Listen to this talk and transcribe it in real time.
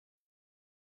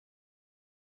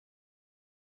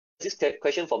this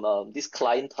question from this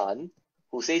client Tan,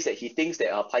 who says that he thinks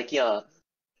that Piking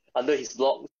under his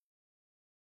blog.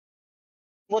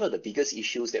 One of the biggest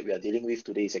issues that we are dealing with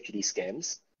today is actually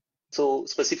scams. So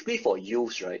specifically for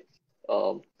youths, right?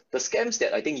 The scams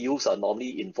that I think youths are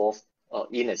normally involved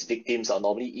in as victims are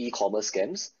normally e-commerce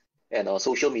scams and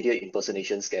social media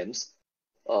impersonation scams.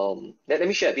 Let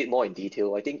me share a bit more in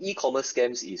detail. I think e-commerce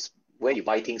scams is where you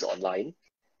buy things online,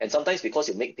 and sometimes because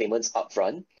you make payments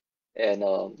upfront and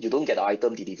you don't get the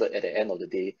item delivered at the end of the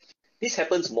day. This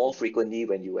happens more frequently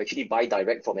when you actually buy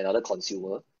direct from another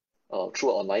consumer through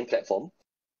an online platform.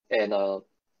 And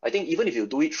I think even if you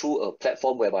do it through a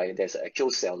platform whereby there's an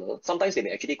actual seller, sometimes they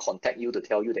may actually contact you to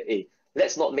tell you that, hey,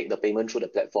 let's not make the payment through the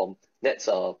platform. Let's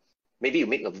maybe you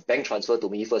make a bank transfer to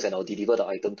me first and I'll deliver the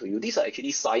item to you. These are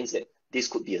actually signs that this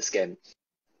could be a scam.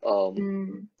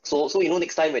 So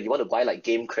next time when you want to buy like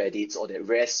game credits or that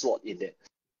rare sword in that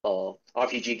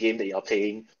RPG game that you are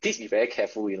playing, please be very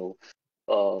careful.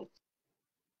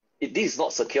 This is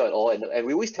not secure at all, and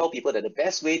we always tell people that the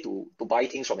best way to buy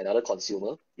things from another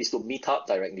consumer is to meet up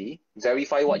directly,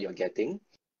 verify what you're getting,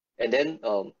 and then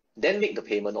make the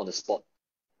payment on the spot.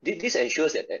 This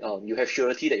ensures that you have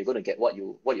surety that you're going to get what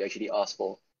you actually asked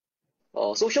for.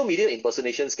 Social media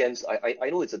impersonation scams,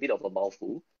 I know it's a bit of a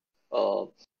mouthful,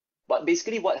 but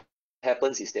basically what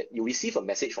happens is that you receive a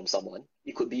message from someone.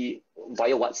 It could be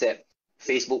via WhatsApp,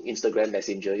 Facebook, Instagram,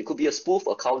 Messenger. It could be a spoof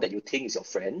account that you think is your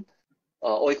friend.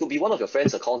 Or it could be one of your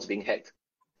friends' accounts being hacked,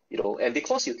 and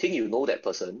because you think you know that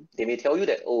person, they may tell you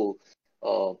that,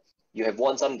 you have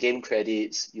won some game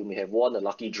credits, you may have won a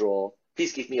lucky draw,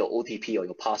 please give me your OTP or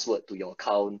your password to your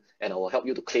account, and I will help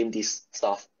you to claim this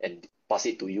stuff and pass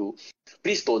it to you.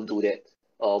 Please don't do that.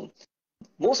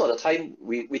 Most of the time,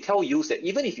 we tell youths that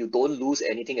even if you don't lose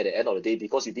anything at the end of the day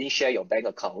because you didn't share your bank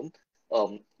account,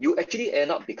 you actually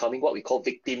end up becoming what we call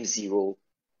victim zero,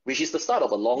 which is the start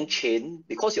of a long chain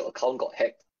because your account got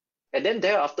hacked. And then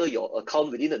thereafter, your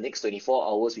account within the next 24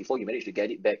 hours before you manage to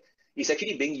get it back is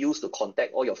actually being used to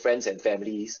contact all your friends and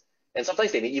families. And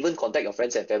sometimes they may even contact your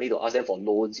friends and family to ask them for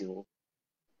loans,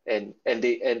 And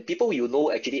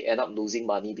people actually end up losing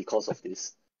money because of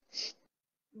this.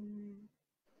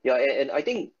 Yeah, and I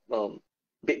think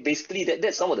basically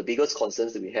that's some of the biggest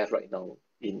concerns that we have right now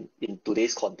in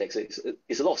today's context.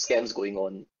 It's a lot of scams going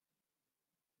on.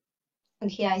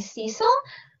 Okay, I see. So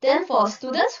then for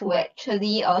students who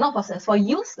actually, not for students, for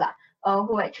youths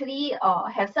who actually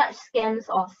have such scams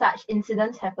or such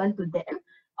incidents happen to them,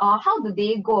 how do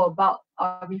they go about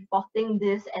reporting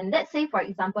this? And let's say, for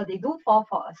example, they do fall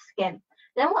for a scam,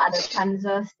 then what are the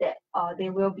chances that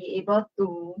they will be able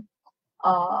to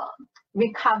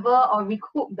recover or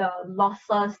recoup the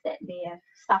losses that they have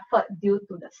suffered due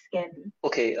to the scam?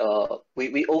 Okay,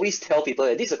 we always tell people,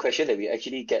 and this is a question that we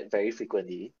actually get very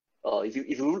frequently. If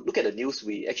you look at the news,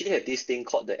 we actually have this thing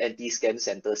called the Anti-Scam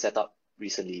Center set up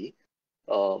recently.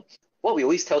 What we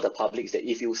always tell the public is that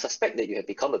if you suspect that you have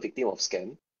become a victim of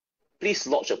scam, please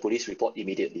lodge a police report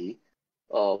immediately.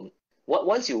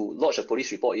 Once you lodge a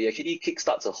police report, it actually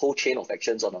kickstarts a whole chain of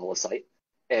actions on our side,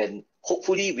 and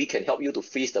hopefully we can help you to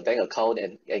freeze the bank account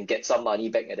and get some money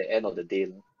back at the end of the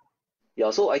day.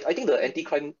 Yeah, so I think the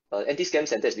anti-scam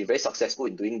center has been very successful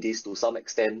in doing this to some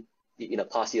extent in the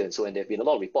past year and so, and there have been a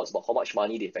lot of reports about how much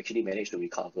money they've actually managed to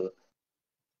recover.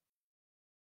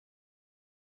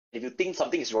 If you think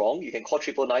something is wrong, you can call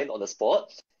 999 on the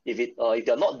spot. If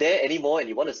you're not there anymore and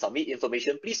you want to submit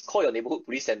information, please call your neighborhood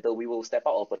police center. We will step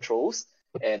out our patrols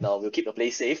and we'll keep the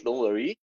place safe. Don't worry.